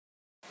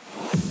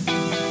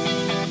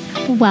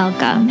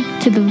Welcome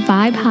to the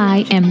Vibe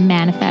High and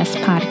Manifest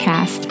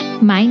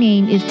podcast. My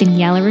name is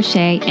Daniela Roche,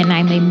 and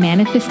I'm a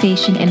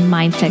manifestation and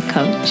mindset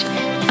coach.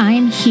 I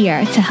am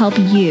here to help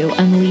you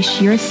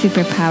unleash your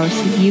superpowers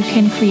so you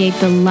can create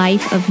the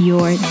life of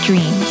your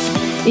dreams.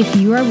 If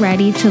you are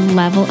ready to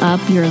level up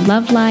your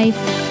love life,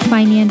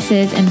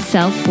 finances, and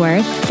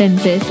self-worth, then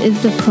this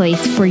is the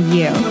place for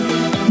you.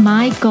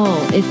 My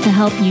goal is to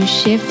help you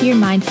shift your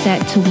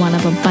mindset to one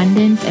of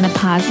abundance and a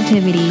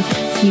positivity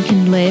so you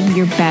can live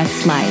your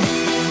best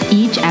life.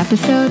 Each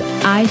episode,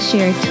 I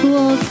share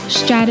tools,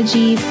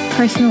 strategies,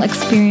 personal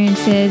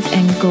experiences,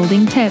 and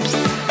golden tips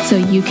so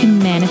you can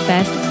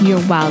manifest your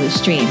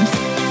wildest dreams.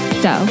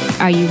 So,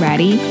 are you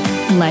ready?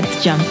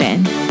 Let's jump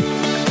in.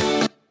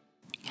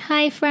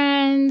 Hi,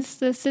 friends.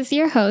 This is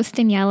your host,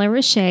 Daniela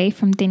Roche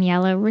from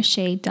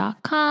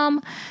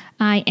DanielaRoche.com.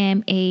 I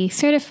am a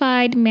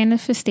certified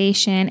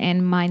manifestation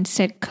and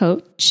mindset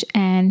coach,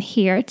 and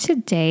here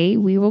today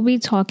we will be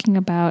talking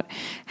about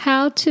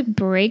how to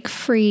break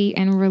free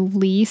and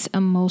release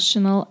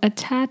emotional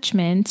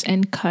attachments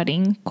and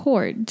cutting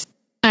cords.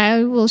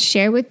 I will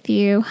share with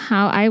you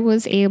how I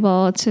was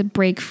able to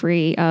break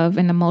free of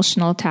an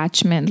emotional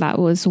attachment that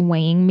was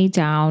weighing me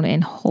down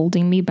and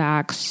holding me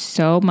back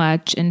so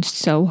much and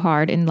so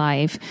hard in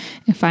life,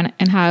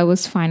 and how I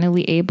was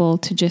finally able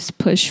to just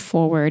push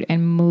forward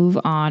and move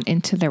on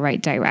into the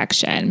right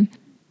direction.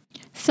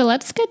 So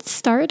let's get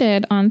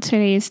started on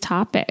today's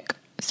topic.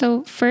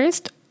 So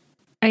first,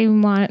 I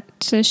want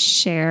to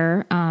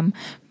share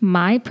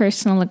my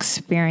personal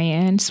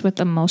experience with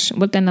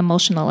an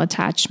emotional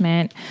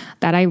attachment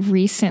that I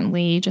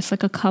recently, just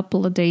like a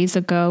couple of days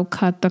ago,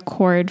 cut the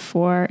cord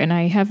for, and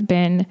I have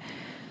been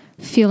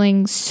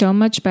feeling so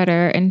much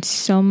better and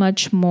so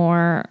much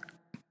more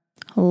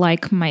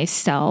like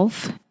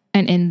myself.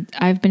 And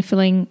I've been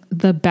feeling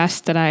the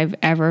best that I've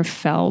ever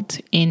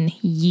felt in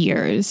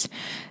years.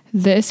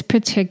 This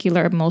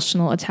particular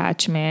emotional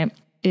attachment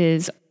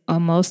is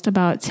almost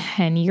about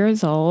 10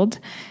 years old,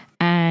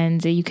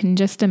 and you can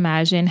just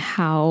imagine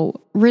how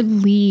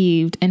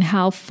relieved and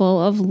how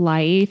full of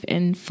life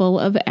and full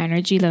of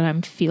energy that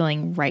I'm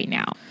feeling right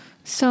now.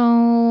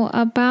 So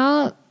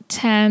about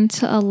 10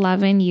 to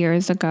 11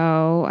 years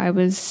ago, I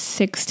was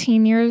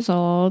 16 years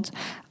old.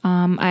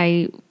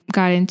 I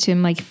got into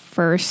my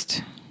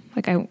first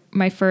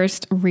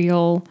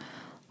real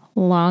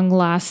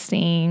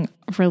long-lasting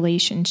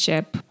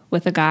relationship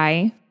with a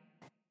guy,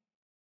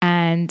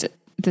 and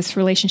this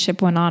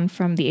relationship went on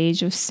from the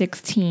age of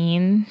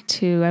 16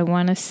 to, I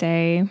want to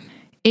say,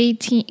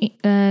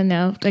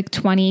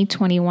 20,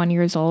 21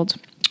 years old.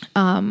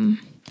 And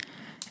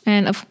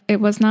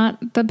it was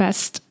not the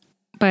best,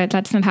 but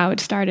that's not how it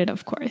started,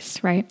 of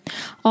course, right?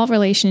 All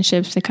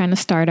relationships, they kind of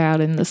start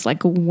out in this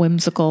like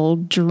whimsical,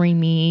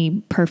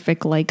 dreamy,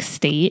 perfect like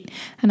state.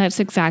 And that's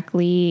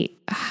exactly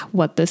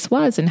what this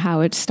was and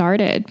how it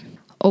started.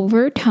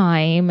 Over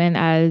time, and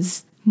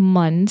as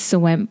months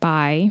went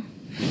by,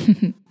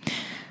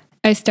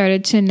 I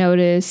started to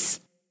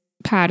notice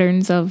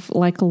patterns of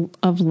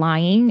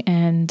lying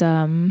and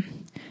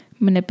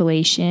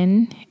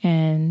manipulation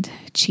and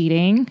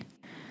cheating.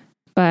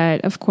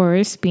 But of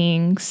course,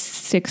 being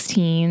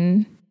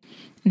 16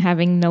 and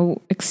having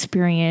no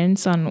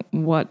experience on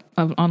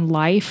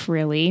life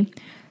really,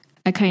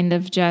 I kind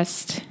of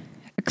just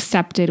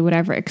accepted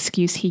whatever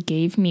excuse he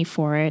gave me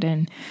for it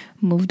and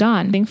moved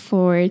on. Moving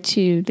forward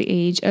to the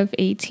age of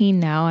 18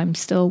 now, I'm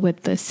still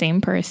with the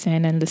same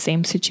person and the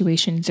same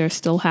situations are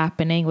still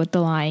happening with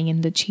the lying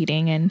and the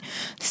cheating and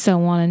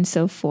so on and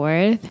so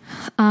forth.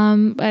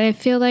 But I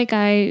feel like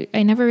I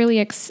never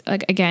really,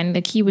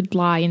 he would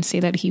lie and say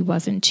that he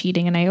wasn't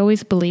cheating, and I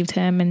always believed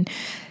him. And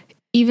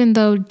even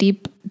though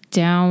deep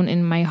down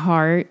in my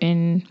heart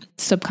and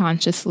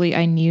subconsciously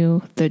I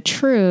knew the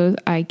truth,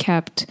 I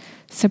kept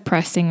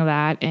suppressing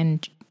that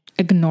and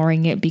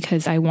ignoring it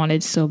because I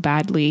wanted so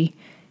badly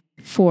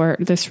for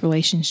this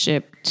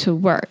relationship to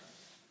work.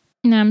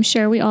 Now, I'm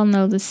sure we all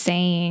know the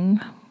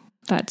saying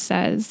that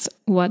says,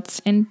 what's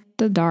in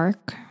the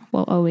dark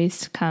will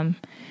always come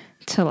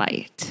to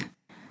light.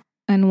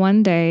 And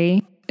one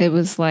day, it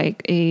was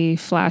like a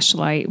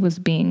flashlight was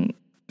being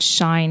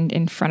shined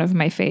in front of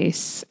my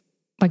face,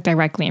 like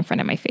directly in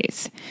front of my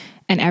face.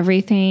 And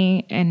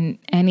everything and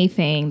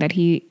anything that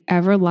he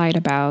ever lied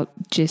about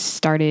just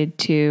started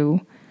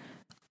to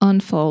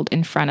unfold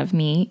in front of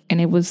me.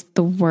 And it was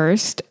the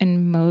worst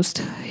and most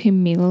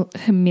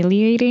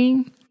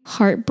humiliating,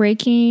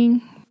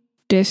 heartbreaking,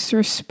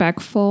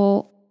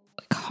 disrespectful,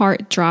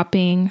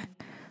 heart-dropping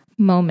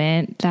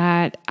moment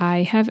that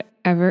I have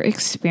ever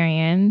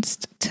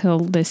experienced till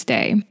this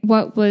day.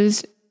 What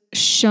was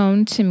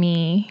shown to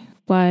me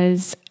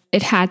was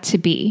it had to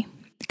be,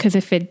 because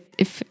if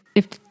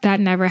that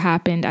never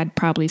happened, I'd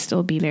probably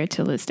still be there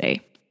till this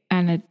day.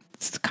 And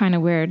it's kind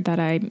of weird that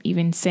I'm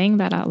even saying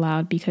that out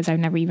loud because I've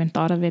never even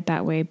thought of it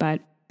that way.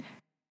 But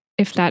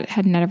if that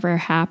had never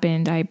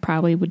happened, I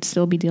probably would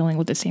still be dealing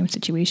with the same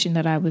situation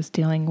that I was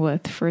dealing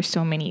with for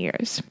so many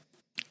years.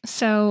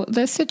 So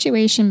this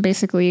situation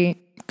basically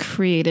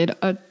created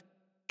a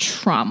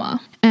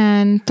trauma. And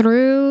And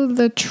through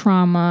the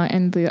trauma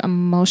and the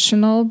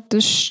emotional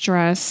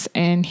distress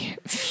and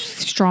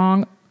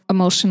strong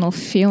emotional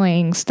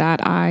feelings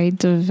that I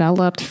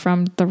developed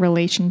from the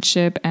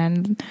relationship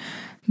and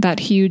that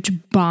huge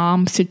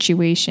bomb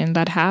situation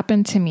that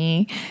happened to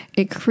me,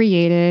 it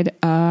created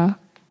a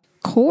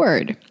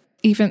cord.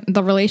 Even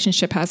the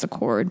relationship has a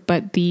cord,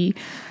 but the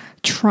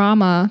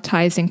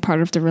traumatizing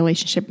part of the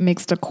relationship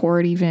makes the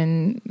cord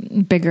even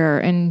bigger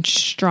and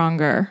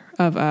stronger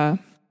of a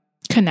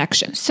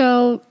connection.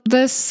 So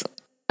this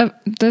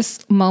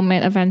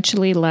moment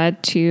eventually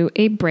led to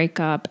a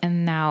breakup,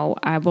 and now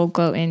I will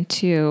go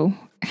into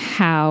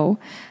how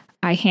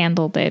I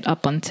handled it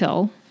up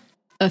until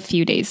a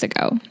few days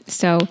ago.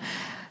 So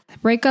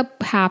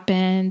breakup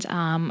happened.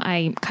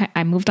 I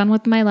moved on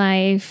with my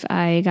life.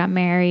 I got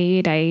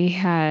married. I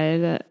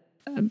had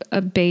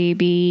a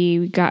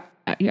baby.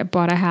 I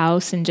bought a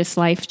house, and just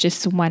life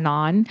just went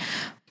on.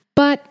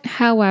 But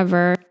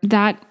however,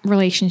 that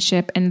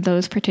relationship and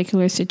those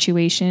particular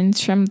situations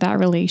from that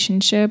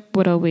relationship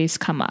would always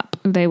come up.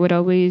 They would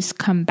always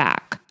come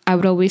back. I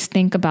would always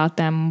think about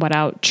them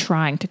without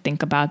trying to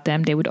think about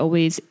them. They would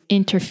always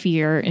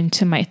interfere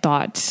into my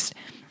thoughts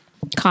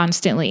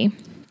constantly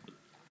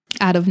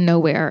out of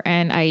nowhere.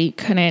 And I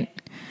couldn't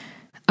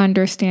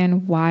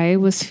understand why I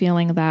was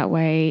feeling that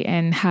way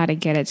and how to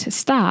get it to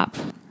stop.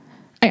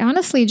 I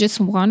honestly just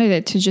wanted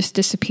it to just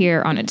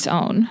disappear on its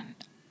own.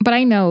 But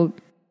I know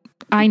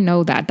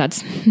that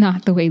that's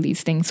not the way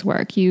these things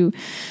work. You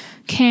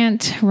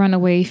can't run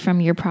away from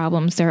your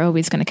problems. They're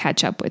always going to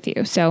catch up with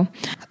you. So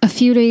a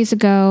few days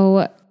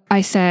ago,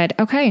 I said,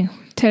 okay,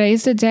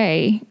 today's the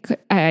day.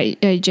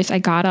 I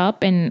got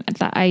up and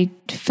I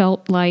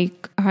felt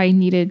like I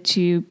needed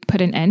to put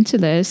an end to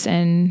this.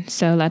 And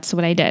so that's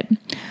what I did.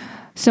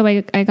 So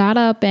I got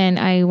up and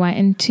I went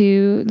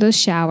into the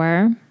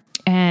shower,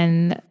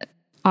 and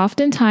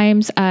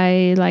oftentimes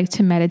I like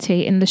to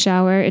meditate in the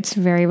shower. It's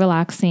very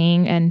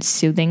relaxing and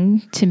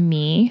soothing to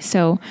me.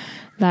 So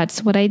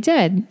that's what I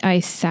did.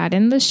 I sat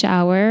in the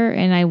shower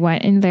and I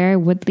went in there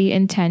with the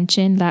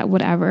intention that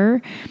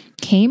whatever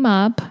came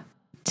up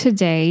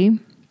today,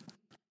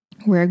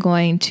 we're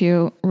going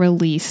to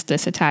release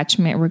this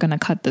attachment. We're going to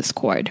cut this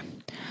cord.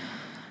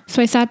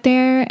 So I sat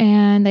there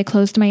and I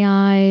closed my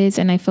eyes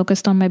and I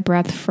focused on my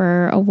breath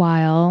for a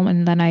while.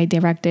 And then I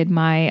directed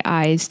my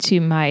eyes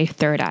to my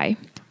third eye.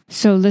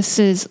 So this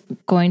is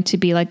going to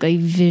be like a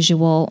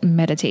visual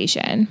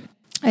meditation.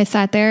 I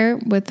sat there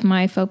with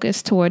my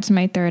focus towards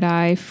my third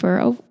eye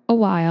for a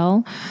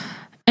while.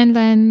 And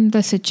then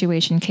the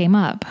situation came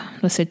up,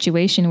 the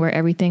situation where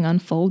everything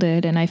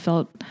unfolded and I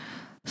felt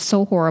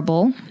so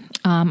horrible.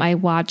 I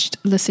watched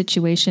the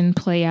situation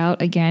play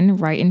out again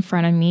right in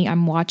front of me.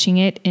 I'm watching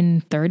it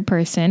in third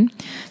person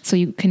so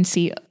you can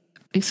see,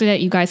 so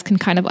that you guys can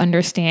kind of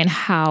understand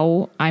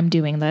how I'm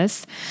doing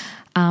this.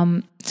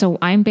 So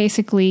I'm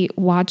basically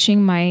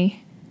watching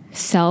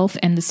myself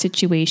and the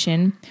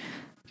situation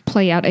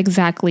play out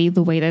exactly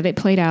the way that it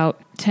played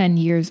out 10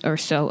 years or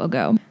so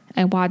ago.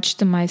 I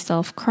watched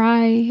myself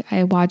cry.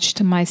 I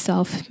watched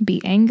myself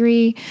be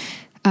angry.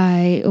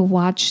 I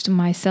watched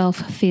myself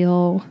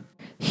feel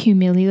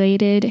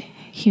humiliated,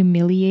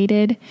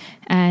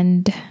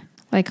 and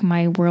like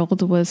my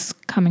world was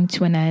coming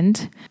to an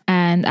end.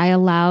 And I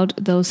allowed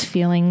those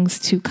feelings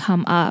to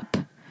come up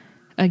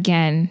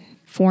again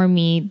for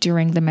me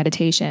during the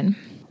meditation.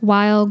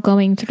 While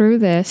going through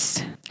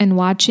this and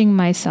watching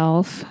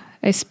myself,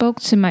 I spoke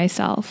to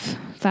myself,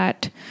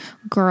 that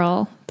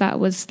girl that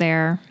was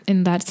there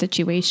in that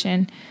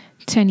situation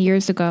 10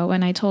 years ago,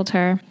 and I told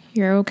her,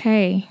 "You're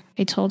okay."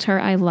 I told her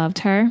I loved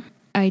her.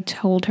 I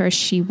told her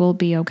she will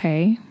be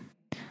okay.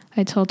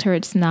 I told her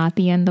it's not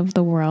the end of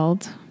the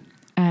world,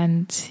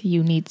 and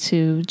you need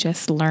to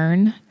just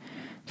learn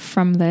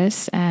from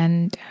this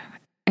and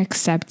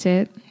accept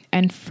it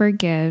and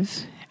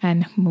forgive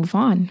and move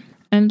on.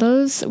 And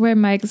those were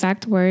my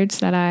exact words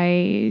that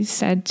I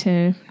said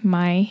to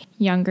my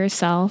younger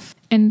self.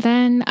 And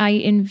then I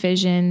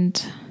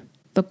envisioned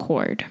the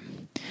cord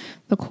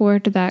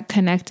that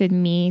connected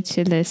me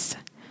to this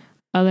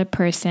other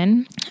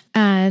person.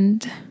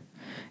 And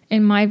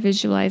in my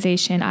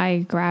visualization, I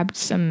grabbed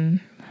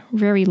some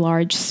very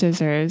large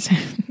scissors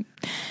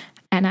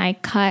and I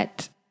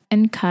cut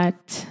and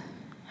cut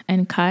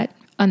and cut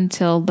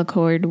until the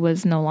cord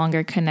was no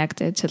longer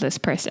connected to this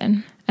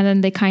person. And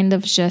then they kind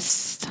of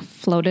just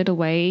floated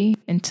away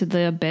into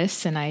the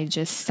abyss, and I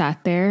just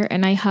sat there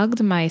and I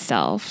hugged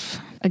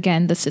myself.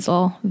 Again, this is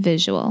all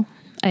visual.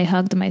 I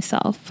hugged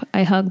myself.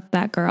 I hugged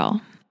that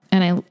girl.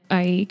 And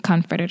I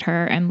comforted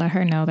her and let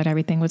her know that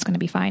everything was going to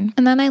be fine.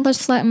 And then I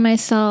just let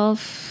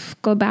myself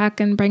go back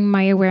and bring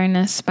my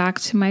awareness back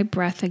to my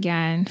breath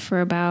again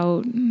for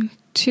about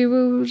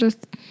 2 to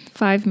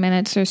 5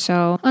 minutes or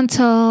so,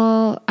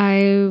 until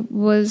I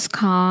was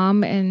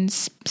calm and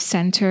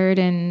centered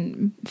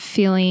and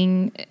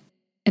feeling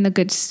in a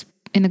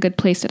good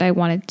place that I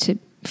wanted to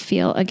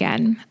feel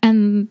again.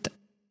 And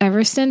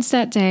ever since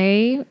that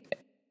day,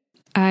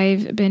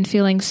 I've been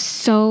feeling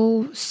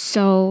so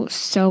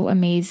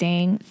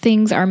amazing.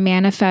 Things are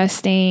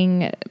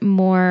manifesting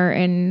more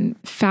and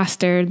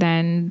faster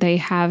than they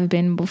have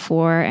been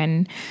before.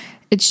 And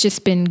it's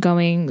just been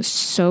going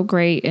so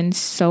great and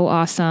so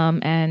awesome.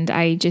 And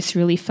I just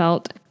really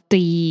felt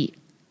the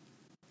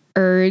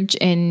urge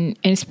and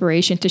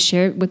inspiration to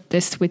share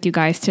with you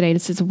guys today.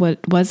 This is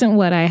wasn't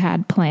what I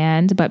had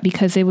planned, but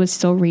because it was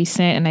so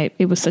recent and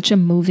it was such a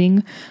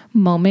moving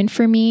moment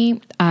for me,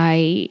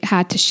 I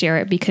had to share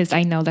it because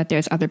I know that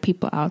there's other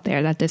people out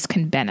there that this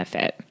can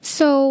benefit.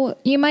 So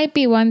you might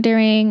be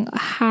wondering,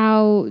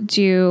 how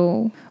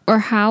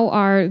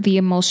are the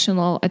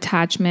emotional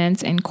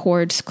attachments and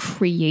cords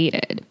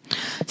created?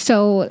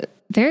 So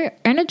they're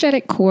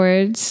energetic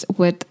cords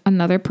with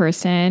another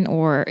person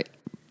or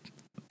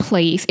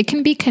place. It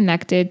can be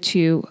connected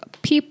to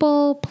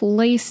people,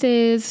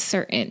 places,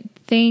 certain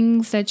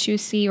things that you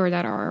see or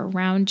that are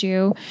around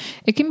you.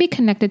 It can be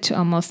connected to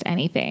almost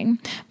anything,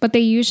 but they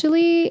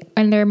usually,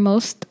 they're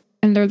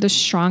the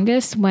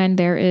strongest when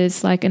there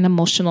is like an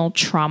emotional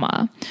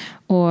trauma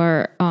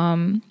or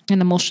an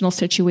emotional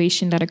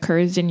situation that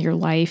occurs in your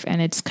life and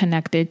it's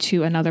connected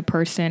to another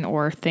person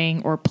or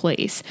thing or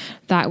place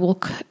that will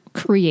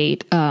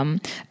create an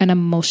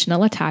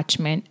emotional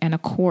attachment and a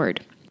cord.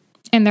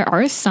 And there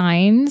are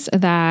signs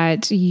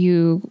that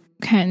you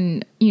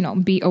can,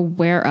 be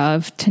aware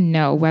of to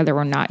know whether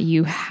or not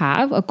you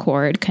have a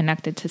cord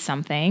connected to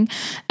something.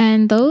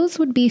 And those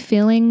would be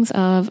feelings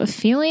of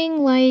feeling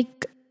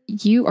like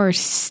you are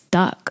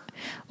stuck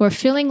or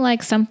feeling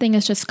like something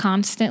is just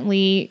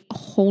constantly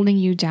holding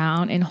you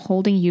down and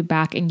holding you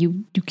back and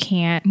you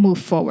can't move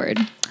forward.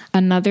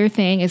 Another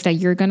thing is that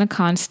you're going to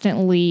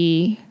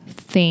constantly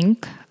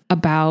think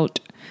about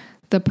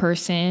the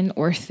person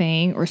or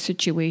thing or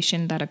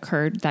situation that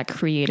occurred that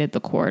created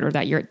the cord or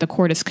that the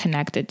cord is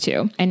connected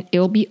to, and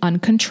it'll be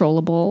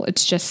uncontrollable.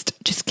 It's just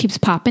keeps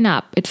popping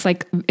up.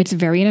 It's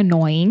very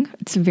annoying.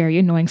 It's a very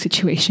annoying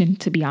situation,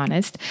 to be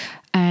honest,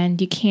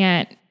 and you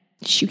can't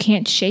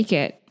shake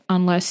it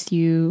unless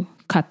you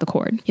cut the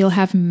cord. You'll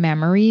have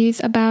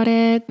memories about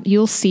it.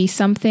 You'll see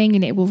something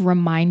and it will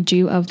remind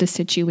you of the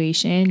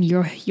situation.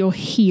 You'll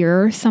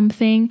hear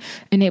something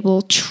and it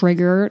will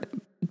trigger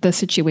the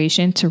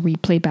situation to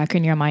replay back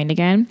in your mind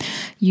again.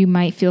 You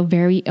might feel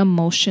very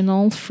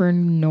emotional for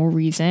no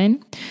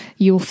reason.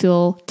 You'll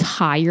feel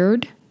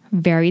tired,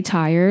 very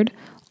tired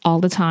all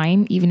the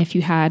time. Even if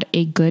you had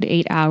a good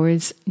 8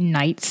 hours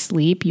night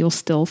sleep, you'll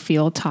still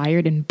feel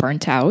tired and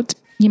burnt out.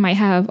 You might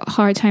have a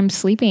hard time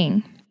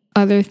sleeping.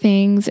 Other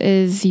things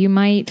is you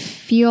might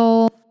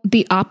feel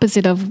the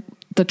opposite of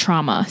the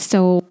trauma.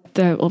 So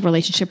the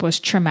relationship was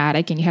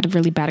traumatic and you had a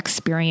really bad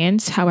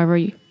experience. However,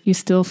 you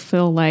still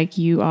feel like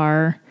you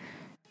want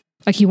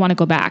to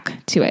go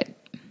back to it.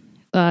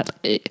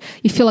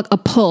 You feel like a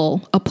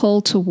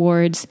pull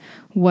towards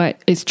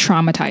what is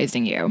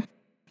traumatizing you.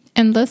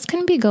 And this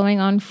can be going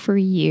on for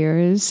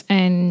years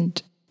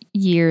and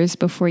years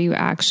before you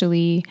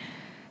actually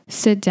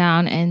sit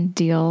down and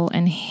deal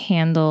and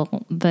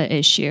handle the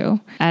issue,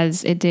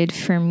 as it did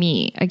for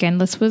me. Again,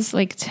 this was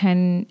like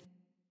 10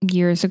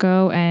 years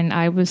ago, and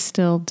I was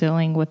still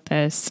dealing with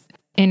this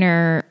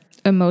inner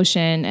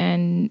emotion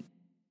and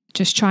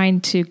just trying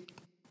to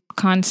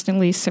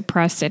constantly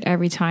suppress it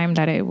every time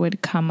that it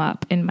would come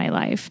up in my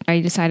life.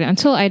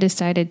 Until I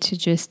decided to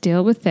just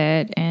deal with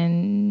it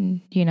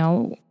and,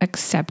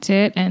 accept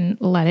it and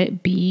let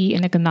it be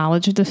and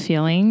acknowledge the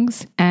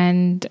feelings.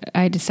 And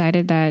I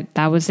decided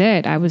that was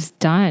it. I was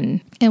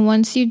done. And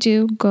once you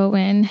do go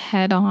in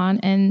head on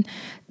and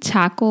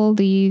tackle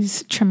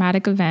these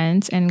traumatic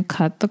events and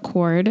cut the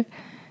cord,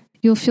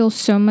 you'll feel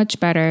so much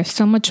better,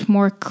 so much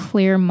more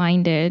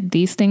clear-minded.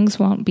 These things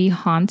won't be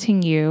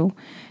haunting you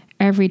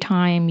every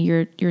time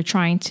you're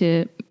trying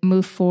to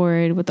move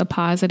forward with a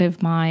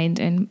positive mind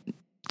and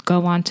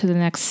go on to the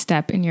next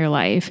step in your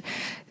life.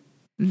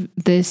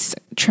 This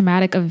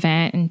traumatic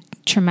event and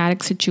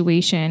traumatic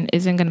situation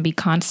isn't going to be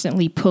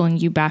constantly pulling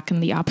you back in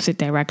the opposite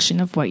direction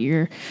of what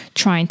you're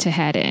trying to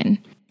head in.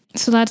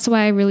 So that's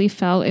why I really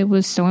felt it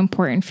was so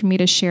important for me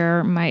to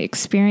share my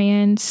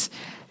experience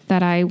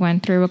that I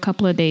went through a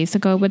couple of days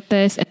ago with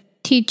this, and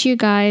teach you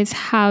guys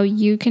how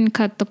you can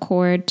cut the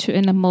cord to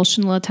an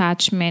emotional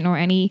attachment or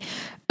any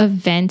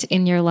event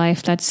in your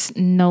life that's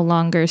no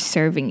longer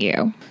serving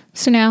you.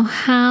 So now,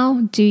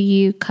 how do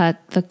you cut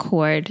the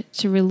cord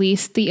to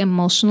release the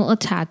emotional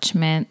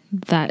attachment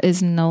that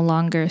is no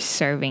longer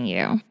serving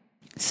you?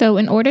 So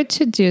in order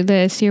to do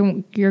this,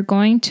 you're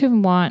going to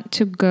want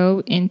to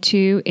go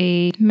into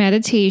a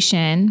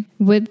meditation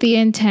with the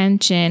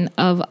intention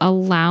of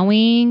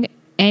allowing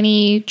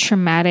any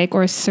traumatic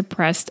or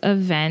suppressed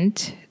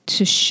event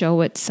to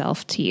show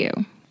itself to you.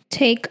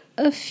 Take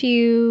a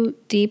few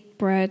deep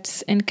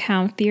breaths and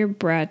count your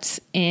breaths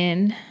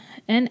in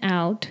and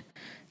out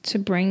to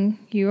bring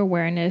you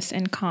awareness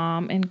and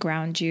calm and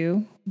ground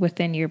you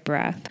within your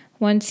breath.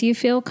 Once you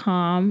feel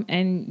calm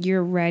and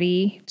you're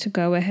ready to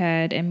go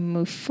ahead and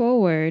move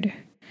forward,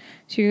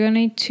 so you're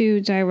going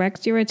to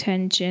direct your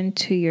attention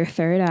to your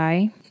third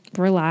eye,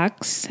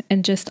 relax,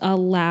 and just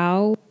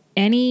allow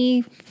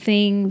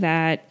anything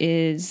that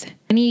is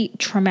any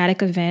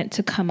traumatic event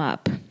to come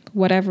up,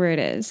 whatever it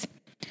is.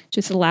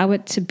 Just allow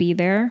it to be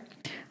there.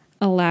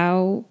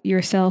 Allow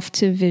yourself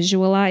to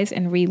visualize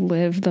and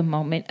relive the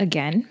moment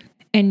again.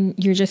 And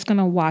you're just going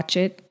to watch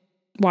it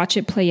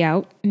play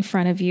out in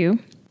front of you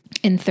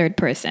in third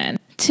person.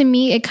 To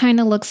me, it kind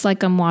of looks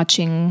like I'm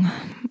watching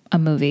a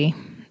movie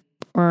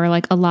or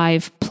like a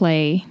live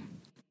play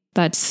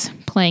that's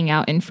playing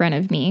out in front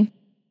of me.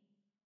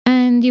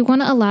 And you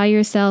want to allow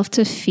yourself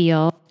to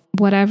feel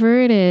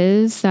whatever it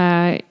is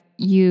that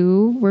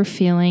you were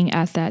feeling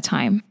at that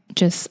time.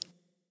 Just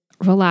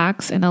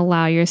relax and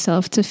allow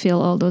yourself to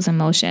feel all those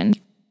emotions.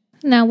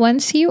 Now,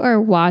 once you are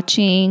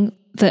watching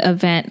the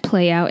event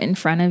play out in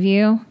front of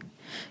you,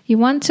 you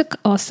want to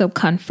also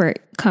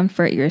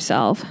comfort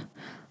yourself.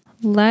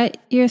 Let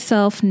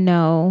yourself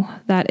know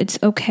that it's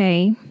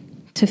okay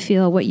to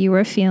feel what you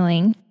are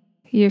feeling.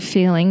 Your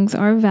feelings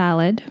are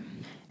valid,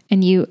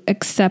 and you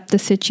accept the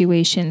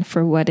situation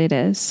for what it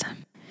is.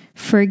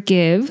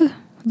 Forgive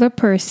the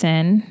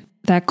person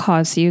that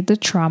caused you the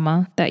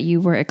trauma that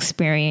you were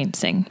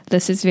experiencing.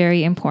 This is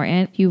very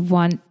important. You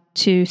want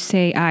to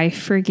say, I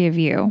forgive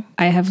you.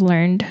 I have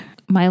learned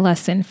my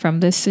lesson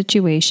from this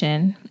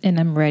situation, and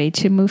I'm ready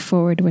to move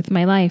forward with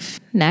my life.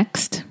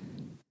 Next,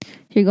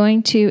 you're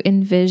going to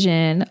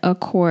envision a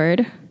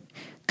cord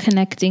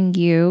connecting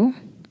you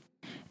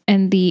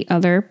and the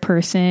other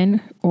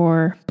person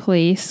or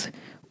place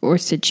or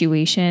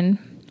situation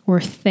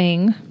or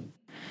thing.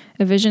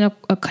 Envision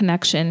a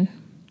connection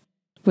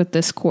with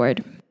this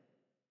cord.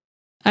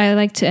 I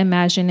like to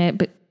imagine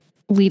it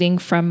leading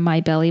from my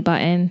belly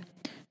button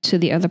to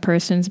the other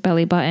person's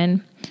belly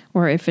button,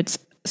 or if it's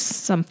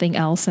something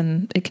else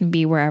and it can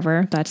be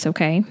wherever, that's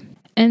okay.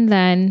 And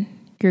then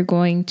you're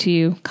going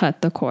to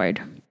cut the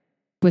cord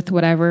with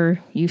whatever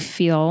you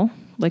feel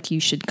like you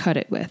should cut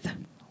it with.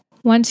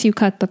 Once you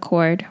cut the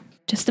cord,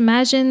 just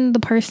imagine the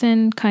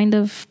person kind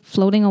of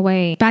floating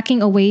away,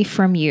 backing away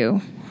from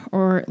you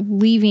or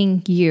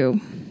leaving you,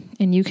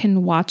 and you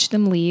can watch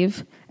them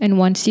leave. And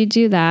once you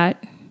do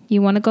that,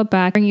 you want to go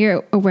back, bring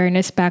your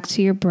awareness back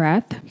to your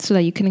breath so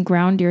that you can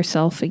ground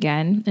yourself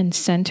again and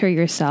center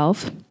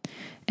yourself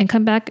and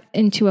come back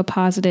into a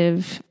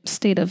positive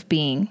state of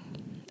being,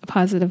 a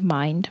positive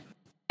mind.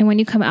 And when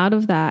you come out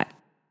of that,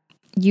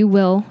 you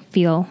will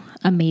feel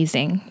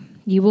amazing.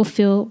 You will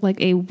feel like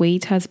a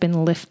weight has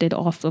been lifted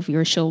off of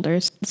your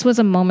shoulders. This was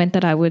a moment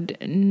that I would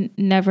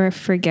never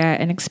forget,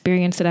 an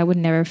experience that I would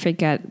never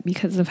forget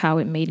because of how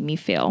it made me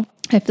feel.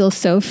 I feel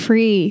so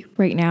free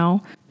right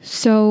now,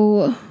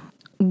 so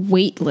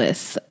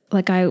weightless,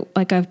 like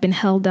I've been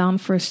held down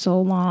for so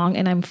long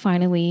and I'm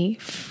finally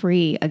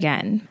free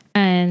again.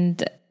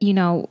 And,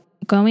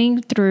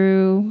 going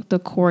through the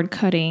cord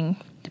cutting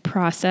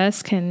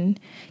process can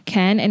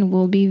and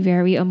will be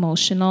very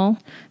emotional,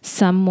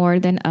 some more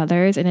than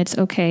others, and it's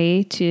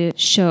okay to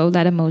show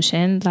that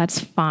emotion. That's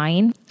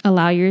fine.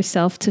 Allow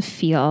yourself to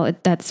feel.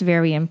 That's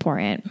very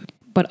important.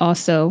 But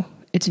also,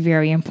 it's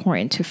very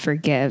important to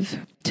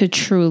forgive, to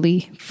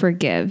truly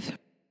forgive,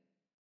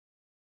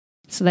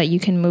 so that you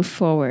can move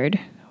forward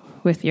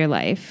with your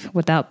life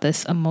without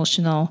this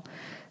emotional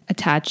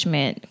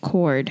attachment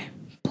cord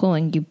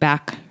pulling you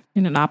back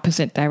in an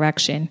opposite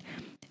direction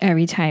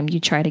every time you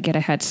try to get a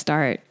head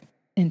start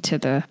into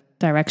the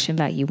direction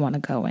that you want to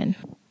go in.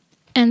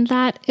 And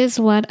that is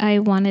what I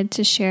wanted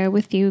to share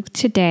with you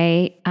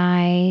today.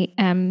 I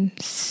am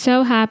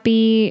so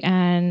happy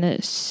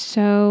and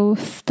so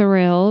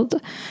thrilled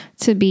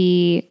to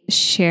be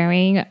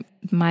sharing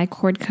my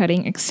cord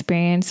cutting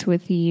experience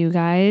with you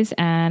guys,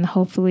 and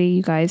hopefully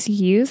you guys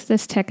use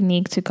this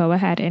technique to go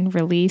ahead and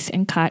release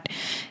and cut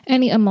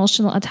any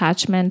emotional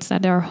attachments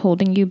that are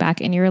holding you back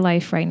in your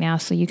life right now,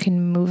 so you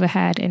can move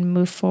ahead and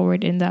move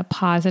forward in the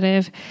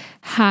positive,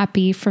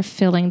 happy,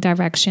 fulfilling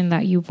direction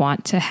that you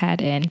want to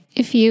head in.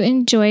 If you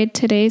enjoyed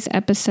today's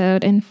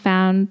episode and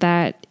found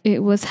that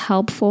it was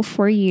helpful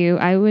for you,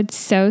 I would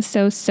so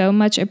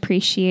much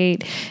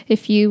appreciate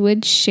if you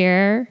would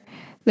share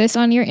this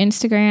on your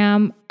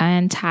Instagram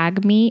and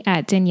tag me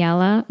at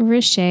Daniela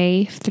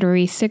Roche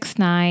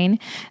 369,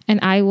 and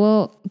I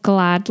will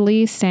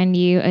gladly send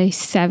you a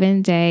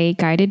 7-day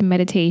guided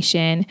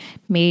meditation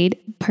made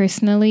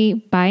personally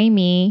by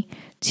me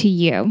to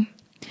you.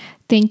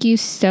 Thank you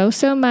so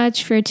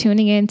much for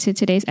tuning in to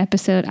today's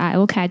episode. I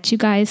will catch you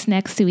guys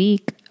next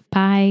week.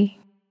 Bye.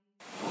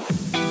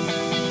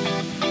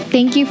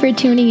 Thank you for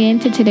tuning in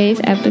to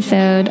today's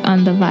episode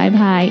on the Vibe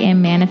High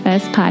and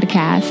Manifest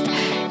podcast.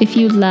 If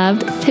you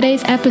loved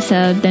today's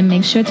episode, then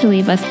make sure to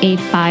leave us a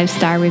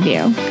 5-star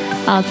review.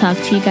 I'll talk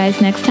to you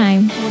guys next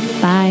time.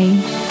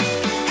 Bye.